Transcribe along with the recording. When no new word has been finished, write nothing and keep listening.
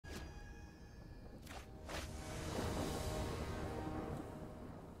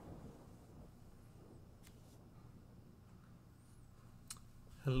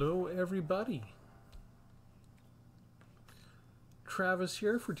Hello everybody. Travis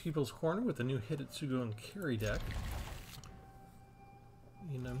here for Tpull's Corner with the new Hidetsugu and Kairi deck.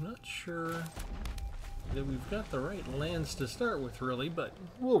 And I'm not sure that we've got the right lands to start with really, but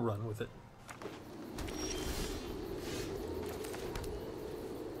we'll run with it.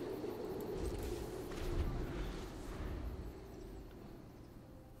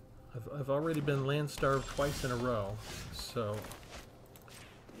 I've already been land starved twice in a row, so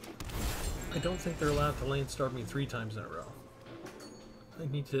I don't think they're allowed to land starve me 3 times in a row. I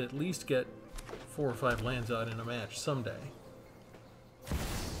need to at least get 4 or 5 lands out in a match someday.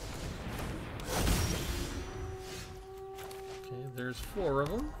 Okay, there's 4 of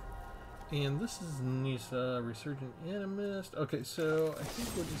them. And this is Nisa, Resurgent Animist. Okay, so I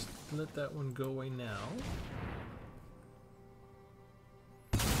think we'll just let that one go away now.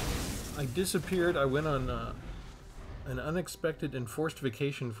 I disappeared. I went on an unexpected enforced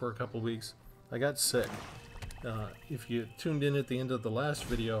vacation for a couple weeks. I got sick. If you tuned in at the end of the last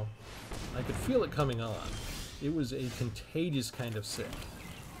video, I could feel it coming on. It was a contagious kind of sick.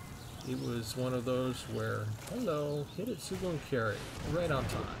 It was one of those where, hello, Hidetsugu and Kairi, right on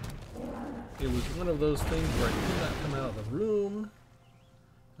time. It was one of those things where I could not come out of the room.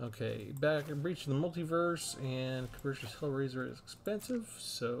 Okay, back at Breach the Multiverse, and Capricious Hellraiser is expensive,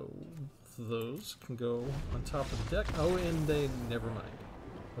 so those can go on top of the deck. Oh, and they, never mind.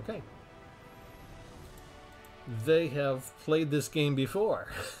 Okay. They have played this game before.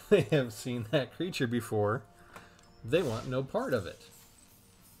 They have seen that creature before. They want no part of it.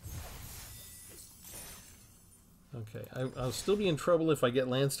 Okay, I'll still be in trouble if I get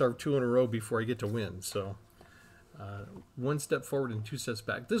land starved 2 in a row before I get to win, so 1 step forward and 2 steps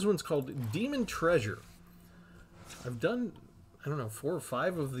back. This one's called Demon Treasure. I've done, I don't know, 4 or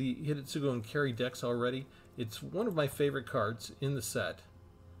 5 of the Hidetsugu and Kairi decks already. It's one of my favorite cards in the set.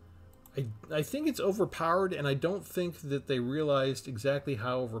 I think it's overpowered, and I don't think that they realized exactly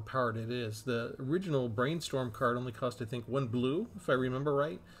how overpowered it is. The original Brainstorm card only cost, I think, 1 blue, if I remember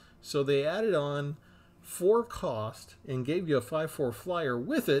right. So they added on 4 cost and gave you a 5/4 flyer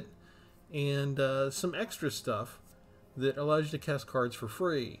with it, and some extra stuff that allows you to cast cards for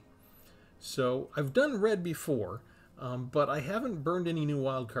free. So I've done red before, but I haven't burned any new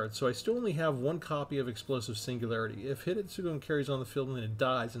wild cards, so I still only have 1 copy of Explosive Singularity. If Hidetsugu and Kairi's on the field and it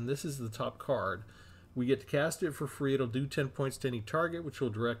dies, and this is the top card, we get to cast it for free. It'll do 10 points to any target, which will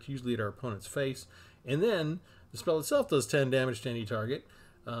direct usually at our opponent's face. And then the spell itself does 10 damage to any target.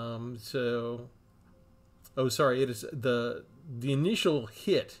 Oh, sorry, it is the initial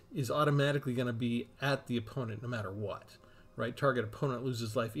hit is automatically going to be at the opponent no matter what, right? Target opponent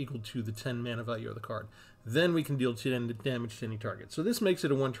loses life equal to the 10 mana value of the card. Then we can deal 10 damage to any target. So this makes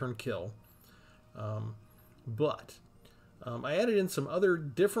it a 1-turn kill. But I added in some other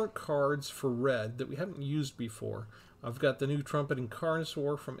different cards for red that we haven't used before. I've got the new Trumpet and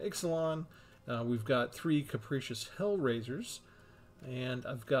Carnosaur from Ixalan. We've got 3 Capricious Hellraisers. And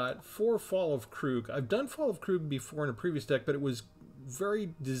I've got 4 Fall of Krug. I've done Fall of Krug before in a previous deck, but it was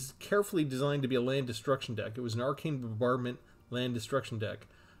very carefully designed to be a land destruction deck. It was an Arcane Bombardment land destruction deck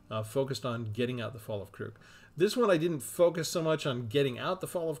focused on getting out the Fall of Krug. This one I didn't focus so much on getting out the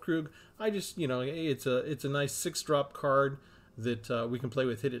Fall of Krug. I just, you know, it's a nice 6-drop card that we can play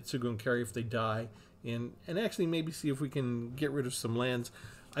with Hidetsugu and Kairi if they die, and actually maybe see if we can get rid of some lands.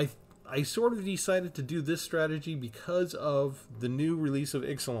 I sort of decided to do this strategy because of the new release of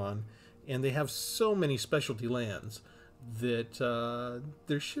Ixalan, and they have so many specialty lands that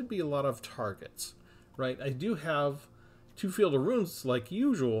there should be a lot of targets, right? I do have 2 Field of Runes like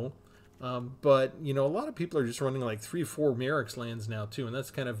usual, but, you know, a lot of people are just running like 3 or 4 Merrick's lands now too, and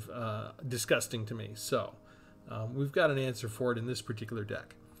that's kind of disgusting to me. So we've got an answer for it in this particular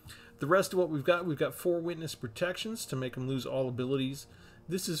deck. The rest of what we've got 4 Witness Protections to make them lose all abilities.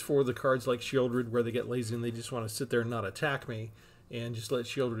 This is for the cards like Shieldred where they get lazy and they just want to sit there and not attack me and just let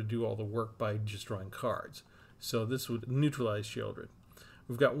Shieldred do all the work by just drawing cards. So this would neutralize Shieldred.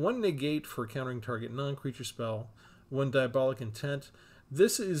 We've got 1 Negate for countering target non-creature spell, 1 Diabolic Intent.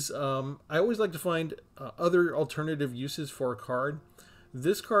 This is, I always like to find other alternative uses for a card.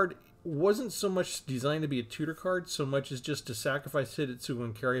 This card wasn't so much designed to be a tutor card so much as just to sacrifice Hidetsugu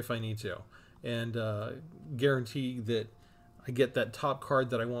and Kairi if I need to, and guarantee that I get that top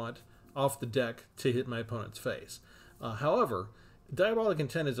card that I want off the deck to hit my opponent's face. However, Diabolic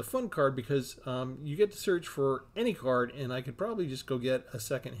Intent is a fun card because you get to search for any card, and I could probably just go get a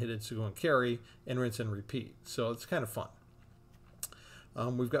second Hidetsugu and Kairi and rinse and repeat. So it's kind of fun.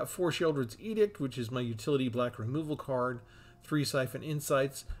 We've got 4 Shieldred's Edict, which is my utility black removal card. 3 Siphon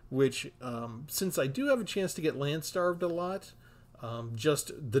Insights, which since I do have a chance to get land starved a lot,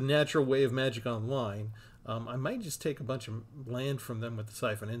 just the natural way of Magic Online. I might just take a bunch of land from them with the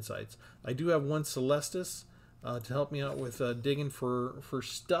Siphon Insights. I do have one Celestis to help me out with digging for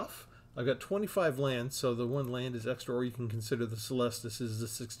stuff. I've got 25 lands, so the one land is extra, or you can consider the Celestis is the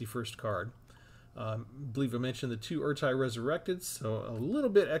 61st card. I believe I mentioned the 2 Urtai Resurrected, so a little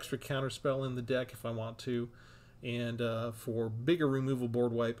bit extra counterspell in the deck if I want to. And for bigger removal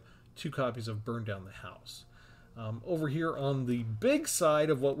board wipe, 2 copies of Burn Down the House. Over here on the big side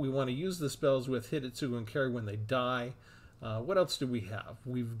of what we want to use the spells with, Hidetsugu and Kairi when they die. What else do we have?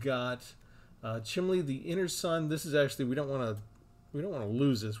 We've got Chimil, the Inner Sun. This is actually, we don't want to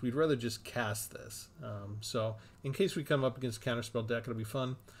lose this. We'd rather just cast this. So in case we come up against counterspell deck, it'll be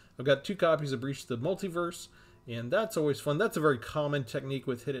fun. I've got 2 copies of Breach the Multiverse, and that's always fun. That's a very common technique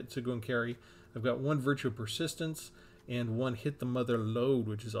with Hidetsugu and Kairi. I've got 1 Virtue of Persistence and 1 Hit the Motherlode,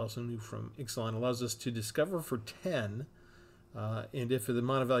 which is also new from Ixalan. Allows us to discover for 10, and if the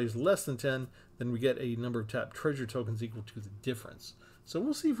mana value is less than 10, then we get a number of tapped treasure tokens equal to the difference. So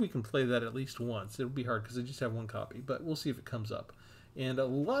we'll see if we can play that at least once. It'll be hard because I just have 1 copy, but we'll see if it comes up. And a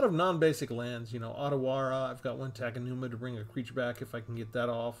lot of non-basic lands, you know, Otawara. I've got 1 Takanuma to bring a creature back if I can get that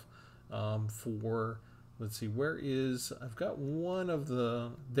off. Let's see, where is, I've got one of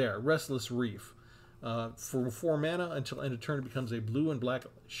the, there, Restless Reef. For 4 mana, until end of turn, it becomes a blue and black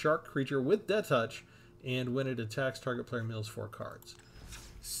shark creature with Death Touch, and when it attacks, target player mills 4 cards.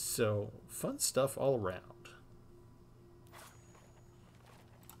 So, fun stuff all around.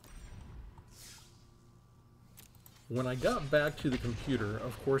 When I got back to the computer,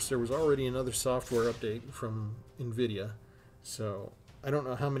 of course, there was already another software update from NVIDIA. So, I don't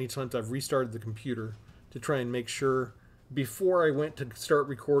know how many times I've restarted the computer to try and make sure before I went to start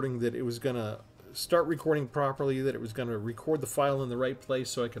recording that it was going to start recording properly, that it was going to record the file in the right place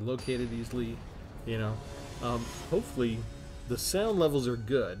so I could locate it easily, you know. Hopefully the sound levels are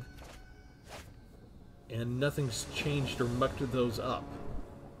good and nothing's changed or mucked those up.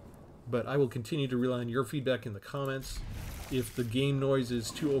 But I will continue to rely on your feedback in the comments. If the game noise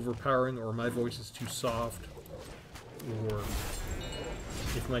is too overpowering or my voice is too soft, or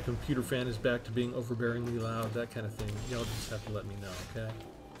if my computer fan is back to being overbearingly loud, that kind of thing, y'all just have to let me know, okay?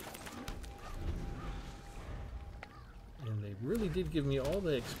 And they really did give me all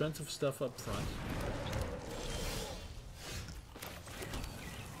the expensive stuff up front.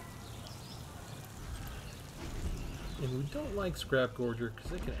 And we don't like Scrap Gorger because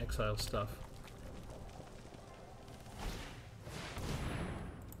they can exile stuff.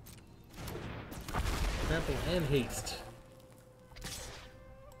 Trample and haste.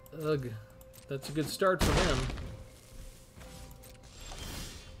 Ugh, that's a good start for them.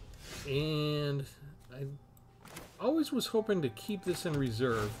 And I always was hoping to keep this in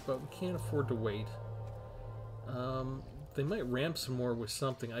reserve, but we can't afford to wait. They might ramp some more with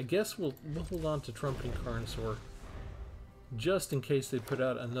something. I guess we'll hold on to Trumpeting Carnosaur just in case they put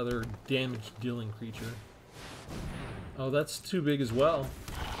out another damage-dealing creature. Oh, that's too big as well.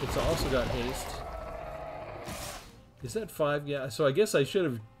 It's also got haste. Is that 5? Yeah, so I guess I should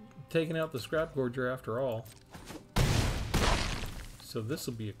have taken out the Scrap Gorger after all. So this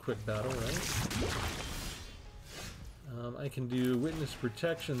will be a quick battle, right? I can do Witness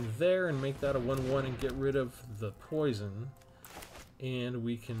Protection there and make that a 1/1 and get rid of the poison. And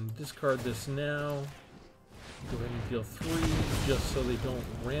we can discard this now. Go ahead and deal 3 just so they don't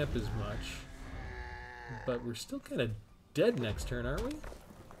ramp as much. But we're still kind of dead next turn, aren't we?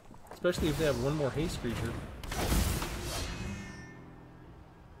 Especially if they have 1 more haste creature.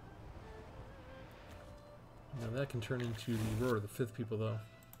 Now that can turn into the Roar of the 5th people, though.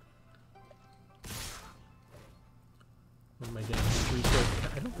 What am I getting?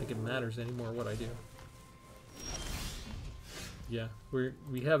 I don't think it matters anymore what I do. Yeah,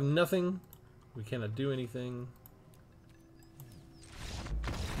 we have nothing. We cannot do anything.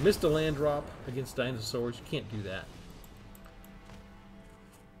 Missed a land drop against dinosaurs. You can't do that.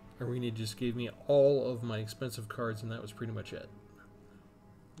 Arena just gave me all of my expensive cards, and that was pretty much it.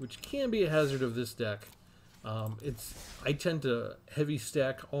 Which can be a hazard of this deck. I tend to heavy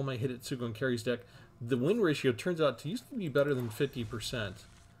stack all my Hidetsugu and Kairi's deck. The win ratio turns out to used to be better than 50%.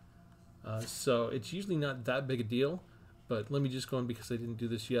 So it's usually not that big a deal. But let me just go on because I didn't do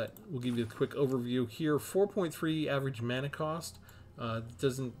this yet. We'll give you a quick overview here. 4.3 average mana cost.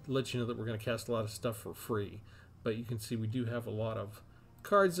 Doesn't let you know that we're going to cast a lot of stuff for free. But you can see we do have a lot of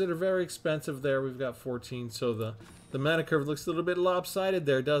cards that are very expensive there. We've got 14. So the mana curve looks a little bit lopsided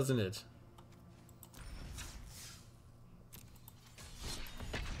there, doesn't it?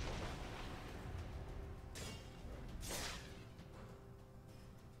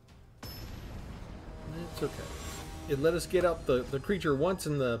 It's okay. it let us get out the creature once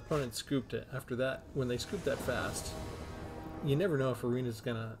and the opponent scooped it. After that, when they scoop that fast, you never know if Arena's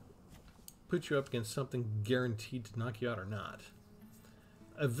going to put you up against something guaranteed to knock you out or not.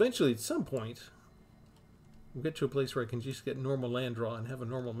 Eventually, at some point, we'll get to a place where I can just get normal land draw and have a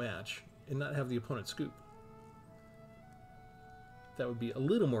normal match and not have the opponent scoop. That would be a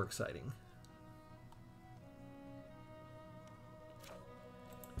little more exciting.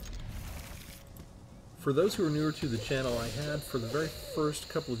 For those who are newer to the channel, I had, for the very first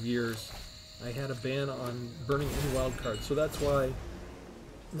couple of years, I had a ban on burning any wild cards. So that's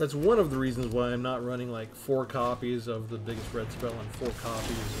one of the reasons why I'm not running like 4 copies of the biggest red spell and 4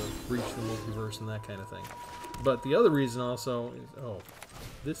 copies of Breach the Multiverse and that kind of thing. But the other reason also is, oh,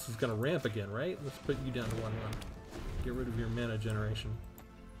 this is going to ramp again, right? Let's put you down to 1/1. Get rid of your mana generation.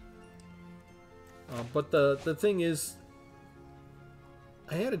 But the thing is,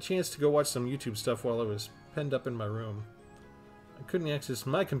 I had a chance to go watch some YouTube stuff while I was penned up in my room. I couldn't access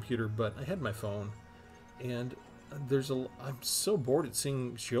my computer, but I had my phone. And I'm so bored at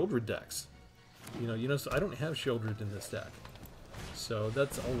seeing Shieldred decks. You know, so I don't have Shieldred in this deck. So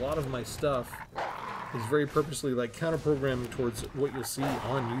that's a lot of my stuff is very purposely like counter-programming towards what you'll see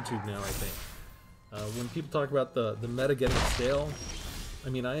on YouTube now, I think. When people talk about the meta getting stale, I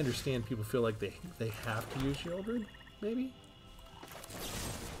mean, I understand people feel like they have to use Shieldred, maybe?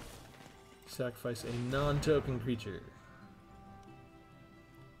 Sacrifice a non-token creature.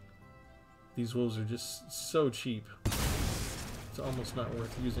 These wolves are just so cheap. It's almost not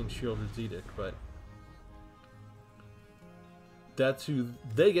worth using Shieldred's Edict, but that's who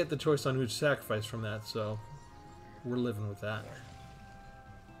they get the choice on who to sacrifice from that, so we're living with that.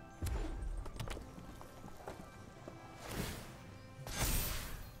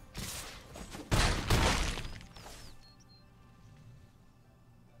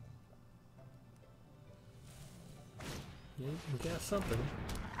 Yeah, you can gas something.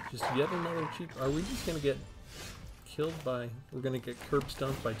 Just yet another cheap... Are we just going to get killed by... We're going to get curb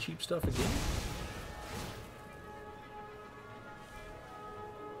stomped by cheap stuff again?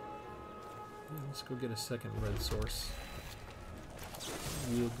 Yeah, let's go get a second red source.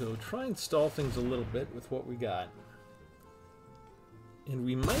 We'll go try and stall things a little bit with what we got. And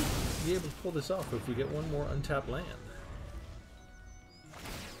we might be able to pull this off if we get one more untapped land.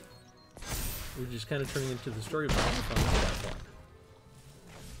 We're just kind of turning into the story of Final Fantasy at that point.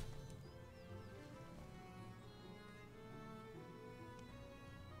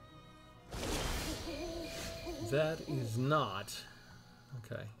 That is not...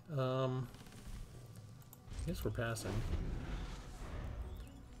 Okay. I guess we're passing.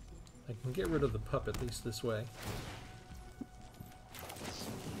 I can get rid of the puppet at least this way.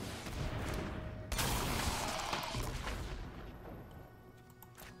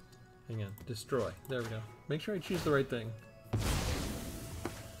 Hang on. Destroy. There we go. Make sure I choose the right thing.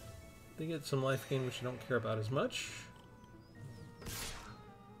 They get some life gain, which I don't care about as much.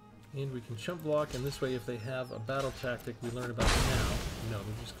 And we can chump block, and this way if they have a battle tactic we learn about now. No,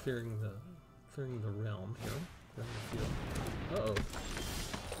 they're just clearing the realm here. Clearing the field. Uh-oh.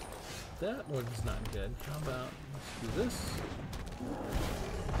 That one's not good. How about let's do this.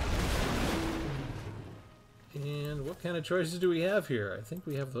 And what kind of choices do we have here? I think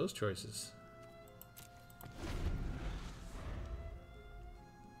we have those choices.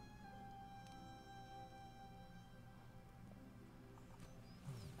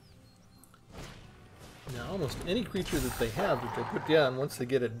 Now, almost any creature that they have that they put down, once they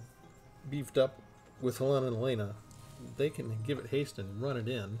get it beefed up with Helena and Elena, they can give it haste and run it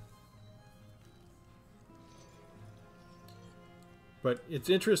in. But it's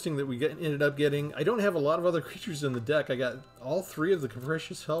interesting that we ended up getting... I don't have a lot of other creatures in the deck. I got all 3 of the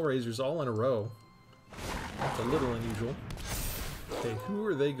Capricious Hellraisers all in a row. That's a little unusual. Okay, who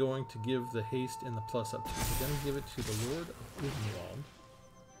are they going to give the haste and the plus up to? They're going to give it to the Lord of Udenwald.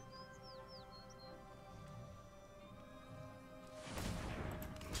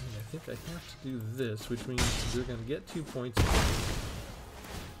 And I think I have to do this, which means they're going to get 2 points.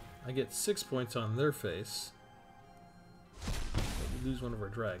 I get 6 points on their face. Lose one of our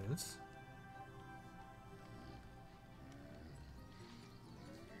dragons.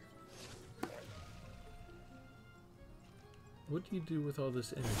 What do you do with all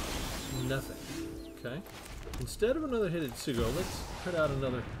this energy? Nothing. Okay. Instead of another Hidetsugu, let's put out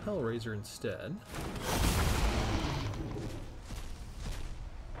another Hellraiser instead.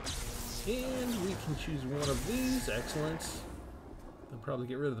 And we can choose one of these. Excellent. They'll probably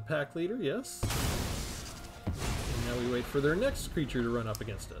get rid of the pack leader, yes. Now we wait for their next creature to run up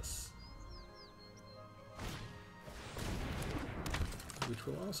against us. Which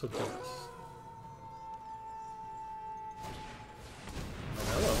will also kill us.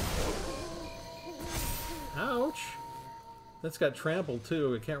 Ouch! That's got trample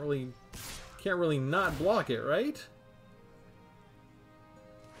too. It can't really not block it, right?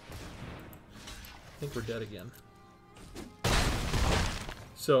 I think we're dead again.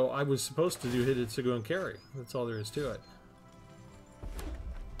 So I was supposed to do Hidetsugu and Kairi. That's all there is to it.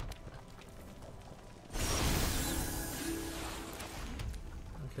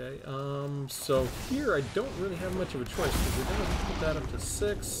 Okay, so here I don't really have much of a choice because we're going to put that up to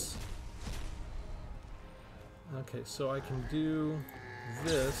 6. Okay, so I can do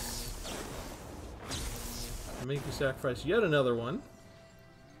this. Make you sacrifice yet another one.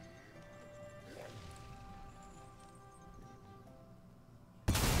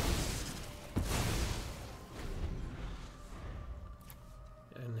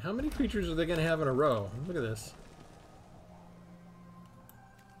 And how many creatures are they going to have in a row? Look at this.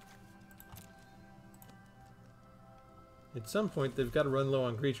 At some point, they've got to run low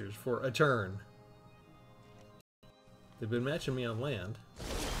on creatures for a turn. They've been matching me on land.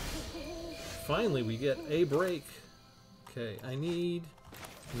 Finally, we get a break. Okay, I need...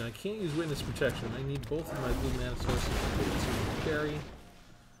 No, I can't use Witness Protection. I need both of my blue mana sources to carry.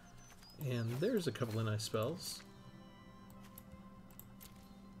 And there's a couple of nice spells.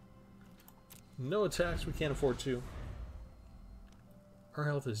 No attacks, we can't afford to. Our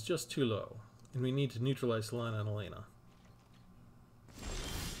health is just too low. And we need to neutralize Solana and Elena.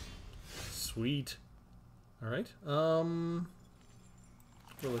 Sweet. Alright. Well,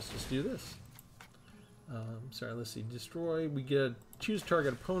 let's just do this. Sorry, let's see. Destroy. We get choose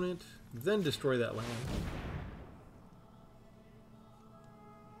target opponent, then destroy that land.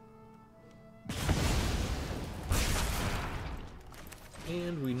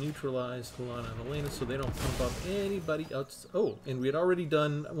 And we neutralize Solana and Elena so they don't pump up anybody else. Oh, and we had already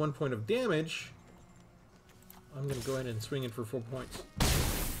done 1 point of damage. I'm going to go ahead and swing it for 4 points.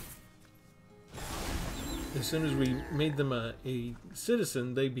 As soon as we made them a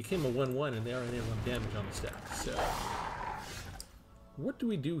citizen, they became a 1/1 and they already have 1 damage on the stack. So, what do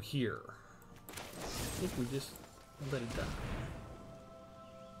we do here? I think we just let it die.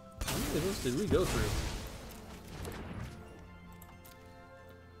 How many of those did we go through?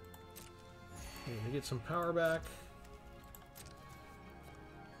 Okay, we get some power back.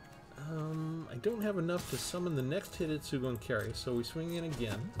 I don't have enough to summon the next Hidetsugu and Kairi, so we swing in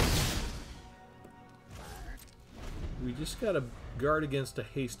again. We just gotta guard against a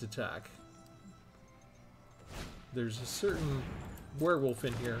haste attack. There's a certain werewolf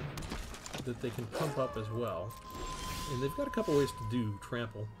in here that they can pump up as well. And they've got a couple ways to do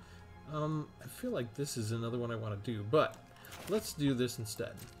trample. I feel like this is another one I want to do, but let's do this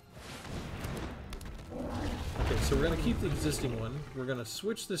instead. Okay, so we're going to keep the existing one. We're going to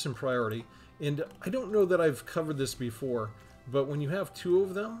switch this in priority. And I don't know that I've covered this before, but when you have 2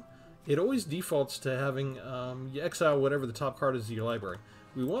 of them, it always defaults to having you exile whatever the top card is in your library.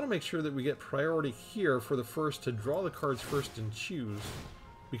 We want to make sure that we get priority here for the first to draw the cards first and choose,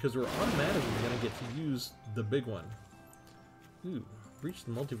 because we're automatically going to get to use the big one. Ooh, Breach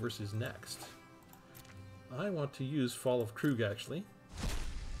the Multiverse is next. I want to use Fall of Krug, actually,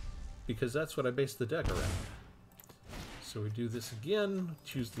 because that's what I base the deck around. So we do this again,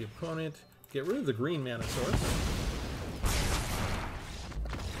 choose the opponent, get rid of the green mana source.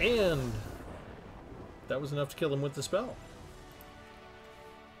 And that was enough to kill him with the spell.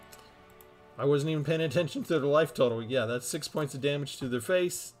 I wasn't even paying attention to the life total. Yeah, that's 6 points of damage to their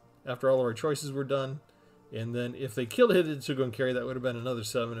face after all of our choices were done. And then if they killed Hidetsugu and Kairi, that would have been another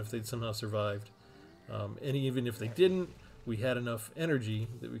 7 if they'd somehow survived. And even if they didn't, we had enough energy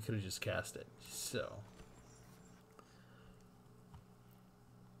that we could have just cast it. So,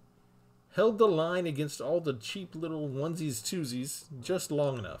 held the line against all the cheap little onesies twosies just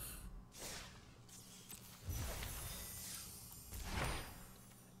long enough.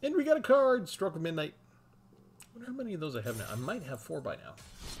 And we got a card, Stroke of Midnight. I wonder how many of those I have now. I might have 4 by now.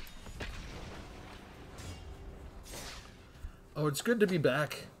 Oh, it's good to be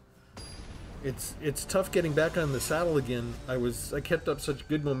back. It's tough getting back on the saddle again. I kept up such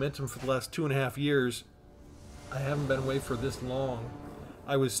good momentum for the last 2.5 years. I haven't been away for this long.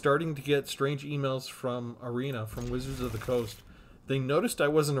 I was starting to get strange emails from Arena, from Wizards of the Coast. They noticed I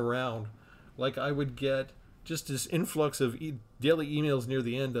wasn't around. Like, I would get just this influx of daily emails near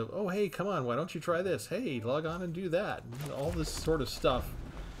the end of, oh, hey, come on, why don't you try this? Hey, log on and do that. And all this sort of stuff.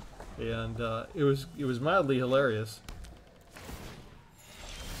 And it was mildly hilarious.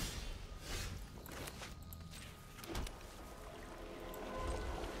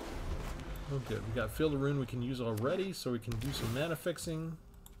 Oh, good. We got Field of Ruin we can use already, so we can do some mana fixing.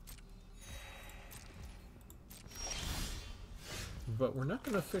 but we're not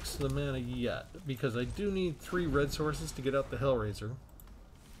going to fix the mana yet, because I do need 3 red sources to get out the Hellraiser.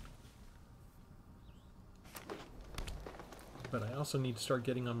 But I also need to start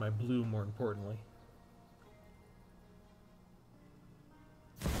getting on my blue, more importantly.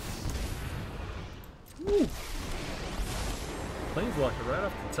 Woo! Planeswalker right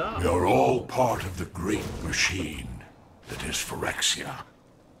off the top. We are all part of the great machine that is Phyrexia.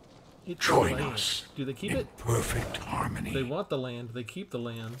 Join us. Do they keep in it? Perfect harmony. They want the land. They keep the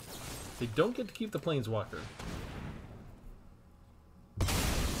land. They don't get to keep the Planeswalker.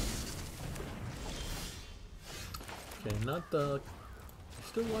 Okay, not the...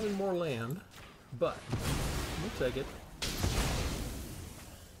 Still wanted more land, but we'll take it.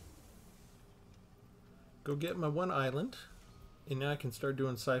 Go get my 1 island, and now I can start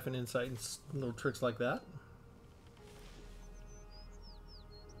doing Siphon Insight and little tricks like that.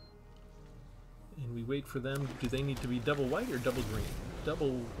 And we wait for them. Do they need to be double white or double green?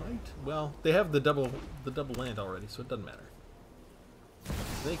 Double white? Well, they have the double land already, so it doesn't matter.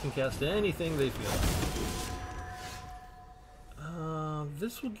 They can cast anything they feel like.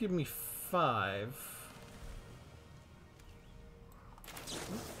 This will give me 5.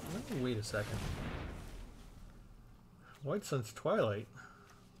 Let me wait a second. White Sun's Twilight.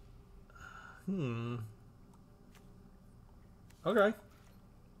 Okay.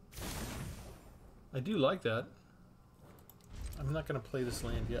 I do like that. I'm not going to play this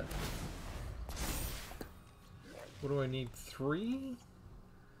land yet. What do I need? 3?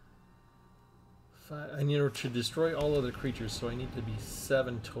 5. I need to destroy all other creatures, so I need to be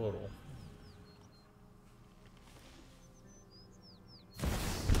 7 total.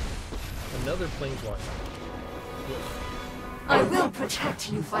 Another Planeswalker. Good. I will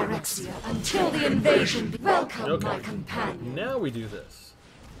protect you, Phyrexia, until the invasion. Welcome, Okay. my companion. Now we do this.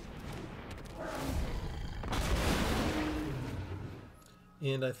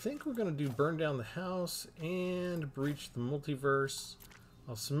 And I think we're going to do Burn Down the House and Breach the Multiverse.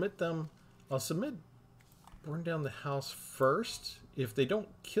 I'll submit them. I'll submit Burn Down the House first. If they don't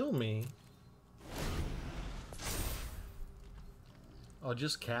kill me, I'll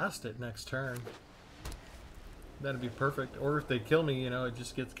just cast it next turn. That'd be perfect. Or if they kill me, you know, it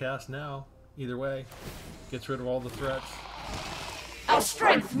just gets cast now. Either way, gets rid of all the threats. Our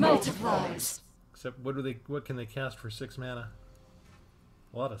strength multiplies. Except what can they cast for 6 mana?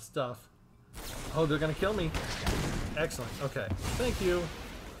 A lot of stuff. Oh, they're gonna kill me. Excellent. Okay. Thank you.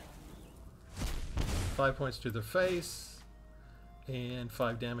 5 points to their face. And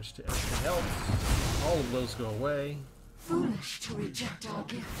 5 damage to everything else. All of those go away. Foolish to reject our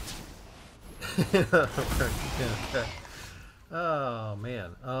gift. Okay. Oh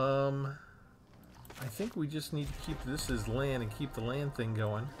man. I think we just need to keep this as land and keep the land thing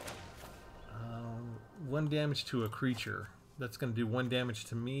going. 1 damage to a creature. That's going to do 1 damage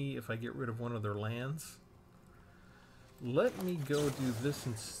to me if I get rid of one of their lands. Let me go do this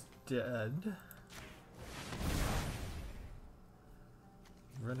instead.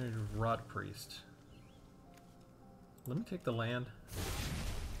 Run into Rot Priest. Let me take the land.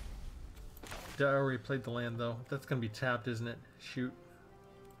 I already played the land though. That's going to be tapped, isn't it? Shoot.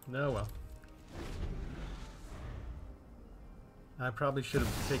 No, well. I probably should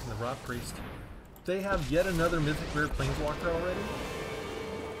have taken the Rot Priest. They have yet another Mythic Rare Planeswalker already?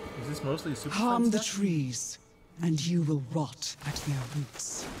 Is this mostly a super Harm the set? trees, and you will rot at their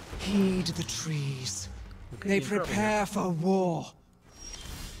roots. Heed the trees. They prepare for war.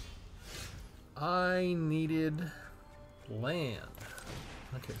 I needed land.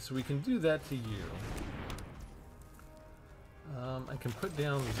 Okay, so we can do that to you. I can put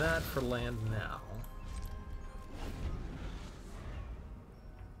down that for land now.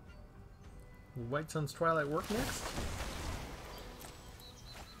 Will White Sun's Twilight work next?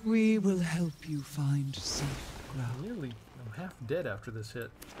 We will help you find safe ground. I'm half dead after this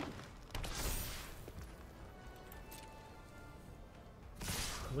hit.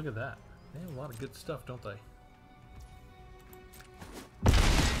 Look at that. They have a lot of good stuff, don't they?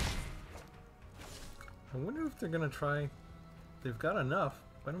 I wonder if they're going to try... They've got enough.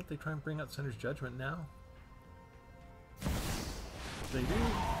 Why don't they try and bring out Sender's Judgment now? If they do,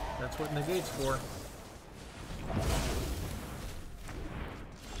 that's what Negate's for.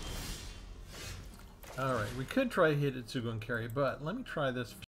 Alright, we could try Hidetsugu and Kairi, but let me try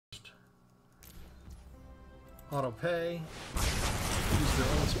this first. Auto pay. Use their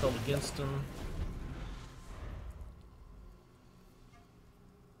own spell against them.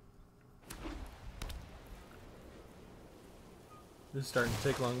 This is starting to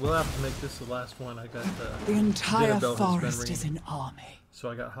take long. We'll have to make this the last one. I got The entire dinner bell has been forest ringing. is an army. So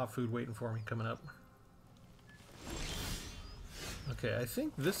I got hot food waiting for me coming up. Okay, I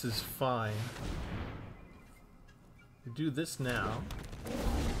think this is fine. Do this now.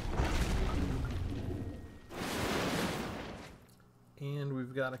 And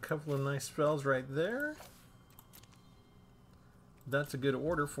we've got a couple of nice spells right there. That's a good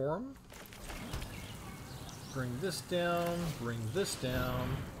order for him. Bring this down, bring this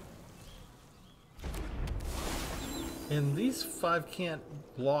down. And these 5 can't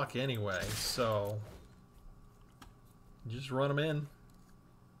block anyway, so just run them in.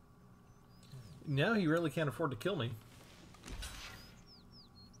 Now he really can't afford to kill me.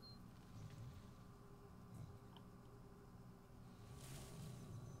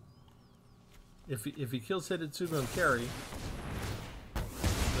 If he kills Hidetsugu and Kairi,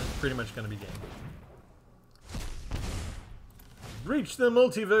 that's pretty much going to be game. Breach the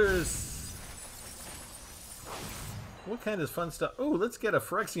Multiverse! What kind of fun stuff? Oh, let's get a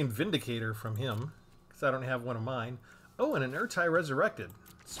Phyrexian Vindicator from him, because I don't have one of mine. Oh, and an Urtai Resurrected.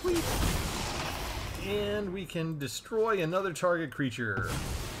 Sweet! And we can destroy another target creature.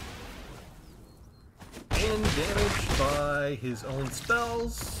 And damage by his own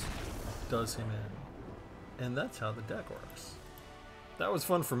spells does him in. And that's how the deck works. That was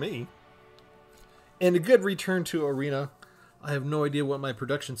fun for me. And a good return to Arena. I have no idea what my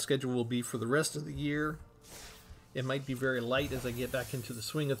production schedule will be for the rest of the year. It might be very light as I get back into the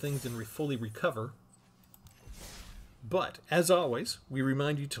swing of things and fully recover. But, as always, we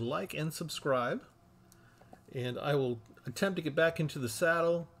remind you to like and subscribe. And I will attempt to get back into the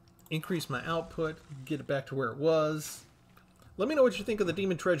saddle, increase my output, get it back to where it was. Let me know what you think of the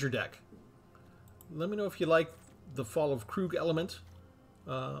Demon Treasure deck. Let me know if you like the Fall of Krug element,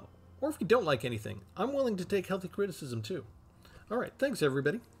 or if you don't like anything. I'm willing to take healthy criticism too. Alright, thanks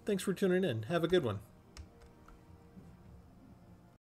everybody. Thanks for tuning in. Have a good one.